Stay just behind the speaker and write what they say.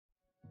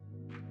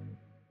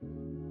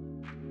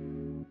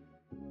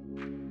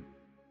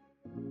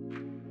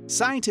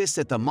Scientists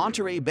at the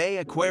Monterey Bay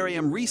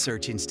Aquarium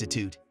Research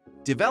Institute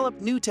developed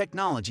new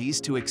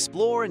technologies to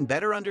explore and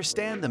better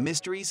understand the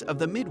mysteries of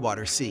the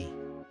midwater sea.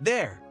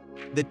 There,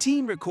 the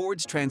team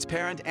records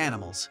transparent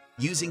animals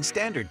using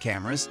standard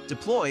cameras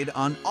deployed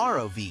on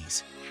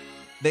ROVs.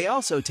 They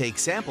also take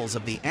samples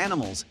of the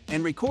animals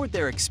and record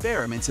their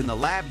experiments in the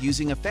lab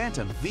using a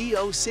Phantom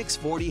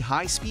VO640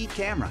 high-speed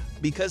camera.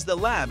 Because the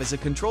lab is a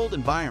controlled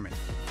environment,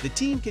 the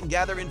team can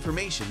gather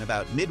information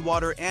about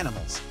midwater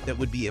animals that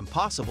would be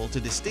impossible to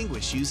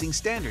distinguish using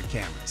standard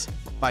cameras.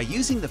 By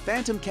using the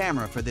Phantom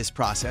camera for this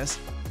process,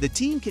 the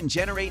team can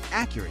generate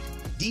accurate,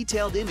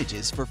 detailed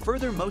images for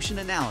further motion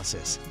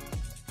analysis.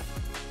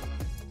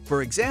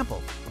 For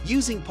example,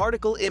 using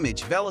particle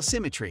image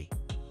velocimetry,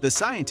 the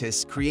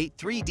scientists create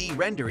 3D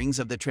renderings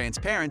of the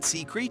transparent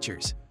sea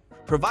creatures,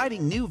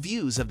 providing new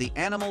views of the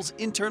animal's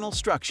internal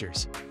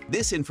structures.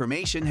 This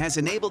information has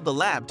enabled the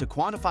lab to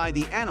quantify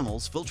the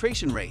animal's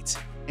filtration rates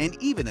and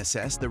even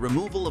assess the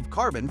removal of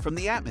carbon from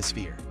the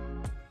atmosphere.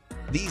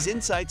 These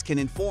insights can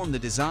inform the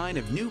design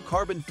of new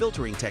carbon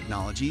filtering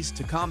technologies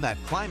to combat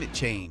climate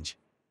change.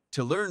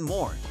 To learn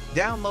more,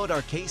 download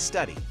our case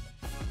study.